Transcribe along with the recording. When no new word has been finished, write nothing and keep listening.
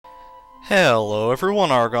Hello everyone,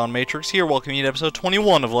 ArgonMatrix here, welcoming you to episode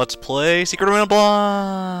 21 of Let's Play Secret of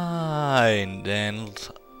Blind. And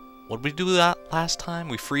what did we do that last time?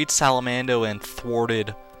 We freed Salamando and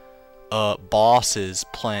thwarted Boss's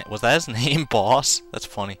plan. Was that his name, Boss? That's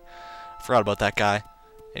funny. I forgot about that guy.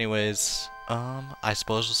 Anyways, I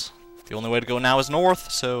suppose the only way to go now is north,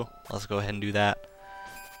 so let's go ahead and do that.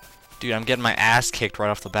 Dude, I'm getting my ass kicked right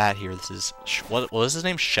off the bat here. This is what was his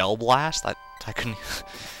name? Shell Blast? I couldn't.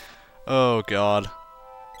 Oh god.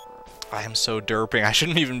 I am so derping. I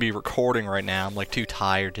shouldn't even be recording right now. I'm like too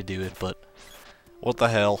tired to do it, but what the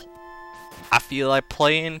hell. I feel like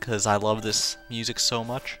playing because I love this music so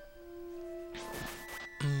much.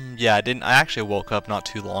 Yeah, I actually woke up not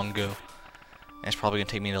too long ago. And it's probably gonna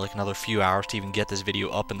take me like another few hours to even get this video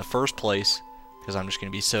up in the first place because I'm just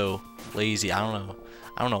gonna be so lazy. I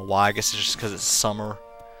don't know why. I guess it's just because it's summer.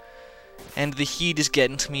 And the heat is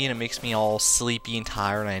getting to me and it makes me all sleepy and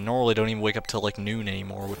tired. And I normally don't even wake up till like noon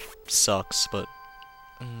anymore, which sucks, but...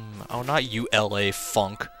 oh, not you, LA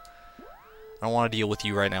Funk. I don't want to deal with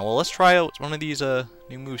you right now. Well, let's try out one of these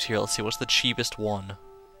new moves here. Let's see, what's the cheapest one?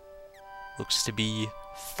 Looks to be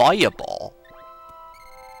Fireball.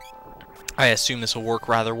 I assume this will work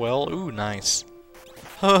rather well. Ooh, nice.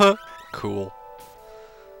 Cool.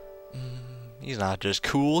 He's not just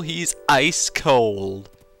cool, he's ice cold.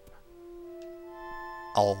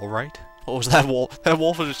 Alright. What was that wolf? That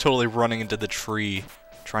wolf was just totally running into the tree,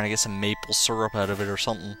 trying to get some maple syrup out of it or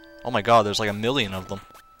something. Oh my god, there's like a million of them.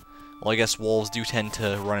 Well, I guess wolves do tend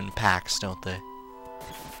to run in packs, don't they?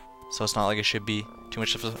 So it's not like it should be too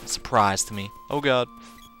much of a surprise to me. Oh god.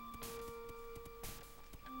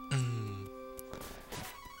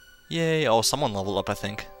 Yay. Oh, someone leveled up, I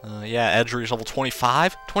think. Yeah, Edry's level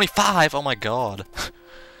 25? 25? Oh my god.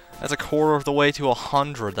 That's a quarter of the way to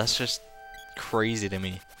 100. That's just crazy to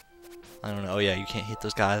me. I don't know. Oh yeah, you can't hit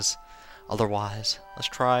those guys otherwise. Let's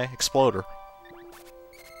try Exploder.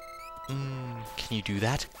 Can you do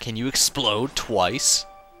that? Can you explode twice?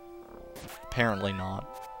 Apparently not.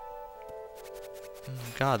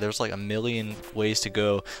 God, there's like a million ways to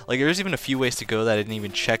go. Like, there's even a few ways to go that I didn't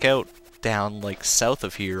even check out down, like, south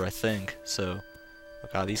of here, I think. So, oh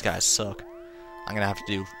god, these guys suck. I'm gonna have to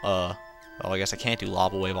do, oh, I guess I can't do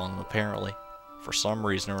Lava Wave on them, apparently. For some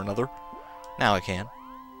reason or another. Now I can.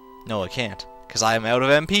 No, I can't. Because I am out of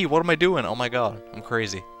MP. What am I doing? Oh my god. I'm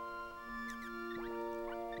crazy.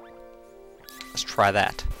 Let's try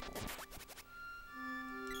that.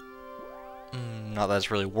 Not that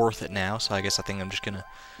it's really worth it now, so I guess I think I'm just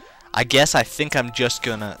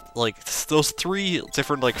gonna... like, those three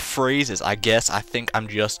different, like, phrases, I think I'm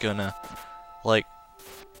just gonna, like...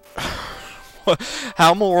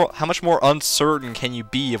 How much more uncertain can you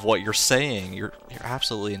be of what you're saying? You're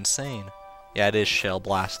absolutely insane. Yeah, it is Shell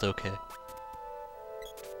Blast, okay.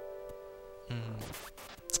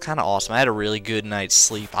 It's kind of awesome. I had a really good night's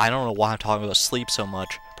sleep. I don't know why I'm talking about sleep so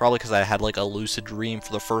much. Probably because I had like a lucid dream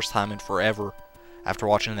for the first time in forever after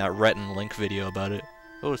watching that Rhett and Link video about it.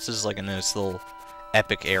 Oh, this is like a nice little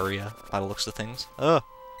epic area by the looks of things. Ugh.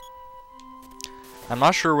 I'm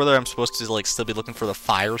not sure whether I'm supposed to like still be looking for the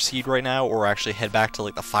Fire Seed right now or actually head back to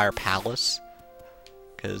like the Fire Palace.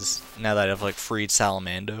 Because now that I've like freed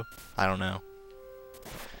Salamando, I don't know.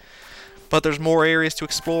 But there's more areas to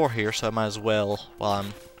explore here, so I might as well while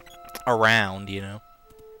I'm around, you know.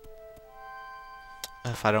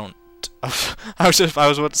 If I don't... I was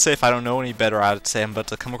about to say if I don't know any better, I'd say I'm about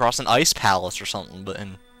to come across an ice palace or something, but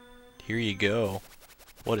here you go.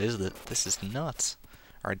 What is it? This is nuts.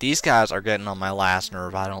 Alright, these guys are getting on my last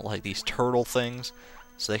nerve. I don't like these turtle things,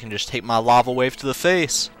 so they can just take my lava wave to the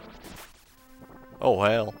face. Oh,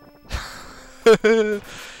 hell.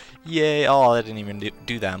 Yay. Oh, that didn't even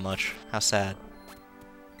do that much. How sad.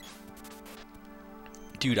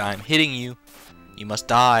 Dude, I'm hitting you. You must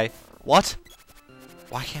die. What?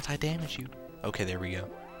 Why can't I damage you? Okay, there we go.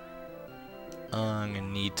 I'm gonna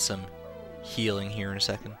need some healing here in a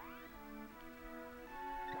second.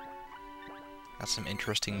 Got some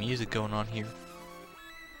interesting music going on here.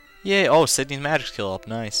 Yay. Oh, Sydney's magic skill up.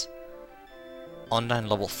 Nice. Undyne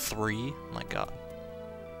level 3. My god.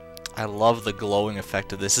 I love the glowing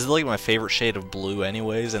effect of this. This is like my favorite shade of blue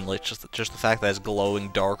anyways, and like just the fact that it's glowing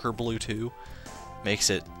darker blue too makes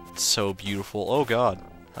it so beautiful. Oh god.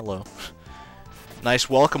 Hello. Nice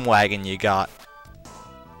welcome wagon you got.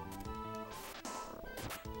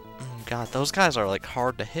 God, those guys are like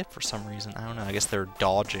hard to hit for some reason. I don't know. I guess they're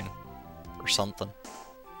dodging or something.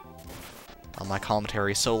 My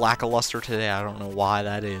commentary is so lackluster today. I don't know why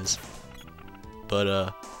that is.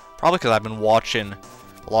 But probably because I've been watching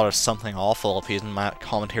a lot of Something Awful LPs, and my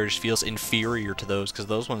commentary just feels inferior to those, because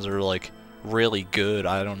those ones are like really good.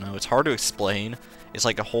 I don't know. It's hard to explain. It's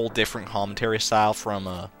like a whole different commentary style from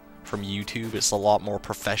YouTube. It's a lot more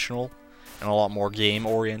professional and a lot more game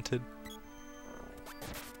oriented.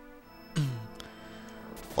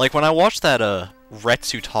 Like when I watched that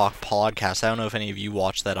Retsu Talk podcast, I don't know if any of you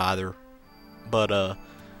watched that either, but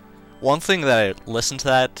one thing that I listened to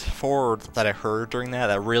that for, or that I heard during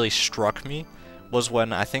that really struck me, was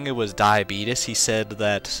when, I think it was Diabetes, he said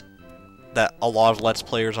that a lot of Let's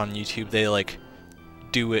Players on YouTube, they like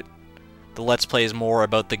do it, the Let's Play is more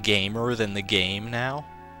about the gamer than the game now,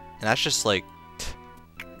 and that's just like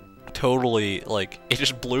totally, like, it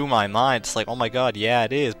just blew my mind. It's like, oh my god, yeah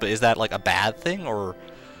it is, but is that like a bad thing, or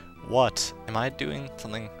what? Am I doing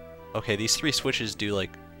something? Okay, these 3 switches do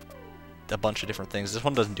like a bunch of different things. This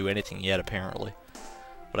one doesn't do anything yet apparently,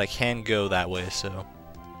 but I can go that way, so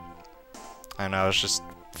I don't know, I was just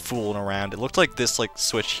fooling around. It looked like this like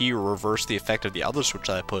switch here reversed the effect of the other switch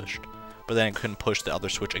that I pushed, but then I couldn't push the other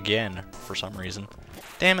switch again for some reason.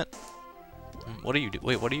 Damn it. What are you doing?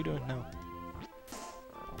 Wait, what are you doing? No.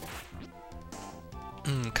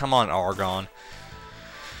 Come on, Argon.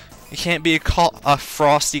 You can't be a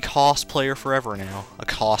Frosty cosplayer forever now. A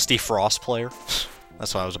Costy Frost player.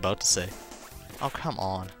 That's what I was about to say. Oh, come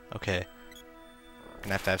on. Okay.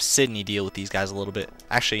 Gonna have to have Sydney deal with these guys a little bit.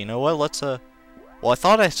 Actually, you know what? Let's, well, I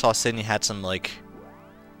thought I saw Sydney had some, like,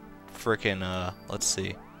 frickin', let's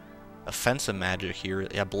see. Offensive magic here.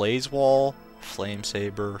 Yeah, Blaze Wall, Flame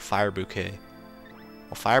Saber, Fire Bouquet.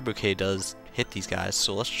 Well, Fire Bouquet does hit these guys,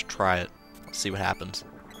 so let's just try it. Let's see what happens.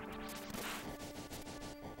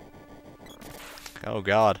 Oh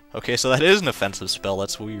god. Okay, so that is an offensive spell.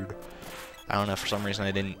 That's weird. I don't know, for some reason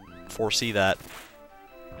I didn't foresee that.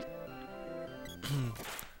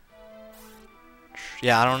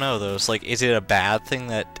 Yeah, I don't know though. It's like, is it a bad thing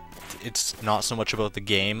that it's not so much about the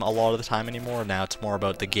game a lot of the time anymore? Now it's more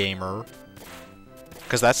about the gamer.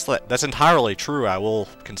 Because that's entirely true. I will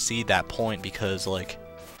concede that point, because like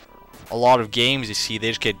a lot of games you see, they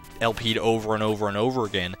just get LP'd over and over and over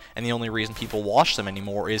again, and the only reason people watch them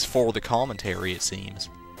anymore is for the commentary, it seems.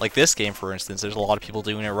 Like this game, for instance, there's a lot of people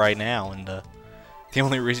doing it right now, and the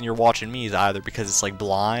only reason you're watching me is either because it's like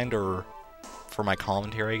blind or for my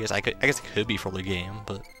commentary. I guess it could be for the game,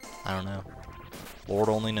 but I don't know. Lord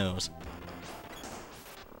only knows.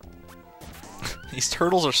 These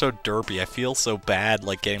turtles are so derpy. I feel so bad,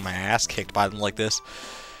 like, getting my ass kicked by them like this.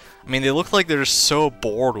 I mean, they look like they're just so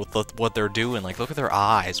bored with what they're doing. Like, look at their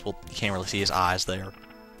eyes. Well, you can't really see his eyes there.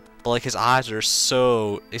 But, like, his eyes are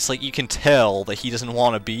so... It's like you can tell that he doesn't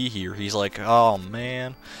want to be here. He's like, oh,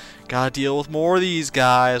 man. Gotta deal with more of these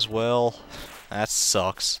guys. Well, that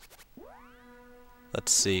sucks.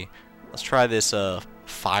 Let's see. Let's try this,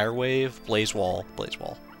 Fire Wave. Blaze Wall. Blaze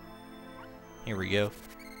Wall. Here we go.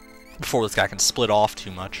 Before this guy can split off too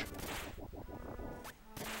much.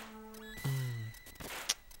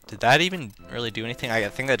 Did that even really do anything? I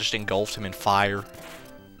think that just engulfed him in fire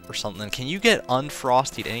or something. Can you get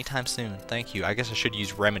unfrosted anytime soon? Thank you. I guess I should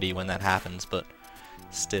use Remedy when that happens, but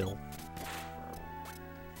still.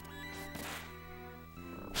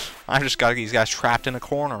 I've just got these guys trapped in a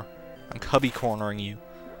corner. I'm cubby cornering you.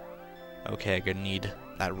 Okay, I'm gonna need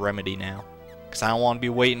that Remedy now, because I don't want to be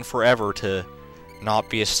waiting forever to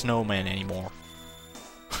not be a snowman anymore.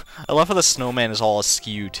 I love how the snowman is all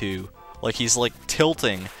askew too. Like, he's like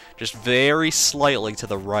tilting just very slightly to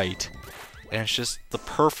the right, and it's just the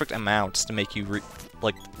perfect amounts to make you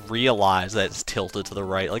realize that it's tilted to the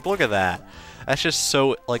right. Like, look at that. That's just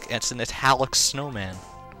so, like, it's an italic snowman.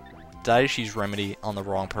 Did I just use Remedy on the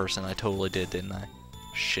wrong person? I totally did, didn't I?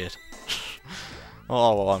 Shit.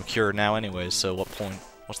 Oh, well, I'm cured now anyways, so what point?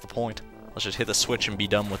 What's the point? Let's just hit the switch and be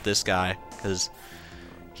done with this guy, because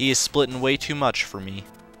he is splitting way too much for me.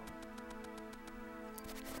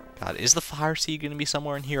 God, is the fire seed going to be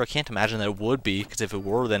somewhere in here? I can't imagine that it would be, because if it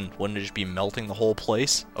were, then wouldn't it just be melting the whole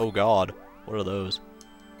place? Oh god, what are those?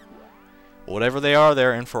 Whatever they are,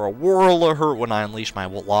 they're in for a world of hurt when I unleash my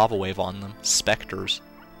lava wave on them. Specters.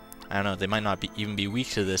 I don't know, they might not even be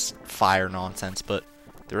weak to this fire nonsense, but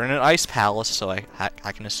they're in an ice palace, so I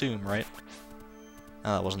can assume, right?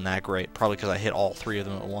 Oh, that wasn't that great. Probably because I hit all 3 of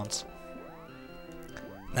them at once.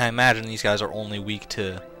 And I imagine these guys are only weak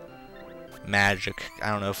to magic. I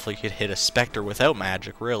don't know if we could hit a Spectre without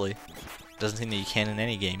magic, really. Doesn't seem that you can in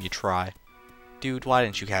any game you try. Dude, why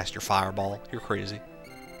didn't you cast your fireball? You're crazy.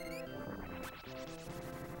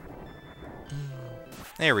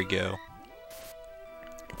 There we go.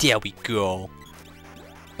 There we go.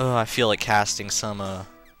 Oh, I feel like casting some,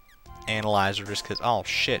 Analyzer just because... Oh,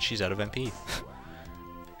 shit, she's out of MP.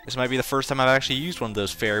 This might be the first time I've actually used one of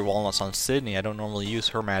those Fairy Walnuts on Sydney. I don't normally use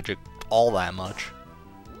her magic all that much.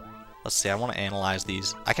 Let's see, I want to analyze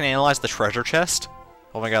these. I can analyze the treasure chest?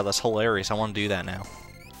 Oh my god, that's hilarious. I want to do that now.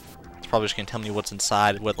 It's probably just going to tell me what's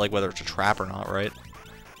inside, like whether it's a trap or not, right?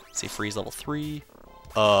 Let's see, freeze level 3.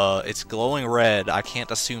 It's glowing red. I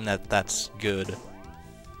can't assume that that's good.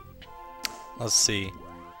 Let's see.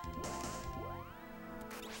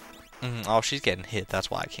 Oh, she's getting hit. That's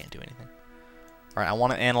why I can't do anything. Alright, I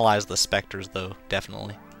want to analyze the specters, though.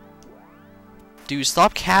 Definitely. Dude,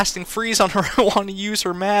 stop casting freeze on her. I want to use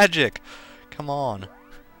her magic. Come on.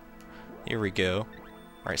 Here we go.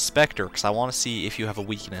 Alright, Spectre, because I want to see if you have a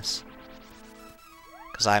weakness.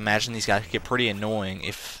 Because I imagine these guys get pretty annoying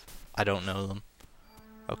if I don't know them.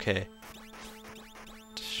 Okay.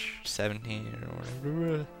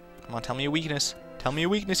 17. Come on, tell me a weakness. Tell me a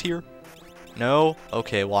weakness here. No?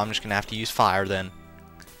 Okay, well, I'm just going to have to use fire then.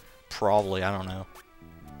 Probably, I don't know.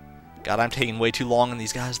 God, I'm taking way too long on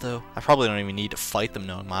these guys, though. I probably don't even need to fight them,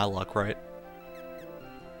 knowing my luck, right?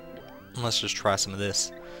 Let's just try some of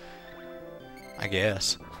this. I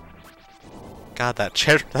guess. God, that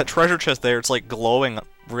treasure chest there, it's like glowing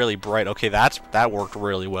really bright. Okay, that worked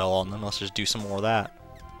really well on them. Let's just do some more of that.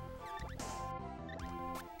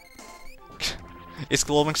 It's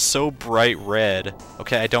glowing so bright red.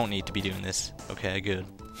 Okay, I don't need to be doing this. Okay, good.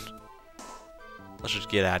 Let's just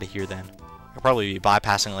get out of here then. I'll probably be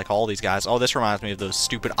bypassing like all these guys. Oh, this reminds me of those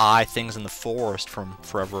stupid eye things in the forest from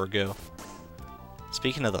forever ago.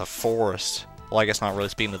 Speaking of the forest, well, I guess not really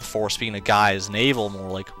speaking of the forest. Speaking of guys, navel,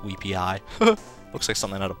 more like weepy eye. Looks like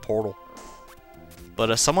something out of Portal.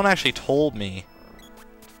 But someone actually told me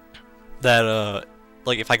that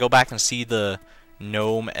like if I go back and see the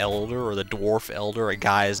gnome elder or the dwarf elder at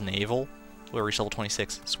Guy's navel, we'll reach level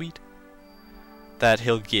 26. Sweet. That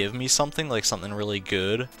he'll give me something, like something really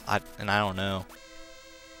good. And I don't know.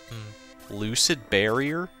 Lucid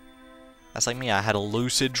barrier? That's like me. I had a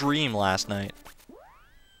lucid dream last night.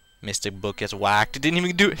 Mystic book gets whacked. It didn't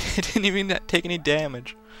even do it. It didn't even take any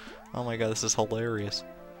damage. Oh my god, this is hilarious.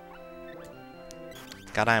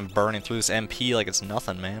 God, I am burning through this MP like it's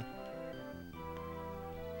nothing, man.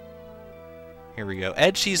 Here we go.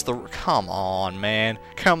 Edgy's the... Come on, man.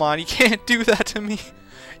 Come on, you can't do that to me.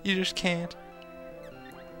 You just can't.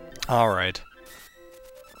 Alright.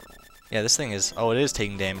 Yeah, this thing is... Oh, it is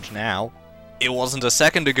taking damage now. It wasn't a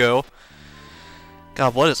second ago.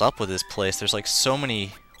 God, what is up with this place? There's like so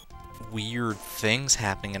many weird things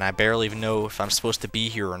happening, and I barely even know if I'm supposed to be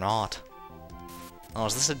here or not. Oh,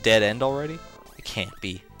 is this a dead end already? It can't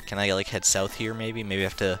be. Can I like head south here maybe? Maybe I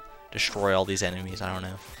have to destroy all these enemies. I don't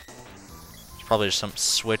know. It's probably just some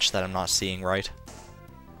switch that I'm not seeing right.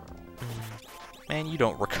 Man, you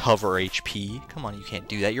don't recover HP. Come on, you can't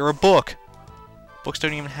do that. You're a book. Books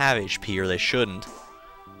don't even have HP, or they shouldn't.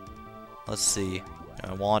 Let's see.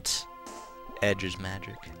 I want Edge's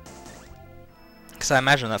magic. Because I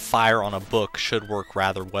imagine that fire on a book should work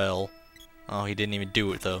rather well. Oh, he didn't even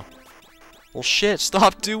do it, though. Well, shit,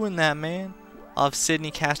 stop doing that, man. I'll have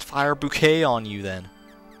Sydney cast Fire Bouquet on you, then.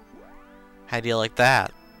 How do you like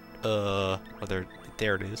that? Oh, there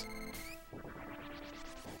it is.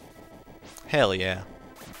 Hell yeah.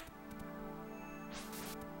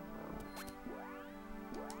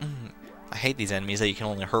 I hate these enemies that you can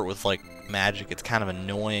only hurt with, like, magic. It's kind of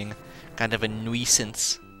annoying. Kind of a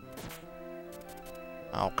nuisance.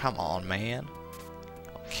 Oh, come on, man.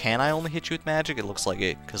 Can I only hit you with magic? It looks like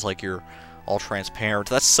it, because, like, you're all transparent.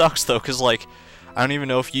 That sucks, though, because, like, I don't even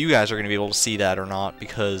know if you guys are going to be able to see that or not,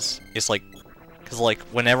 because it's, like,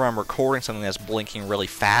 whenever I'm recording something that's blinking really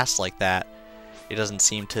fast like that, it doesn't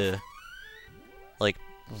seem to, like,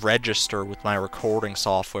 register with my recording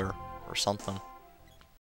software or something.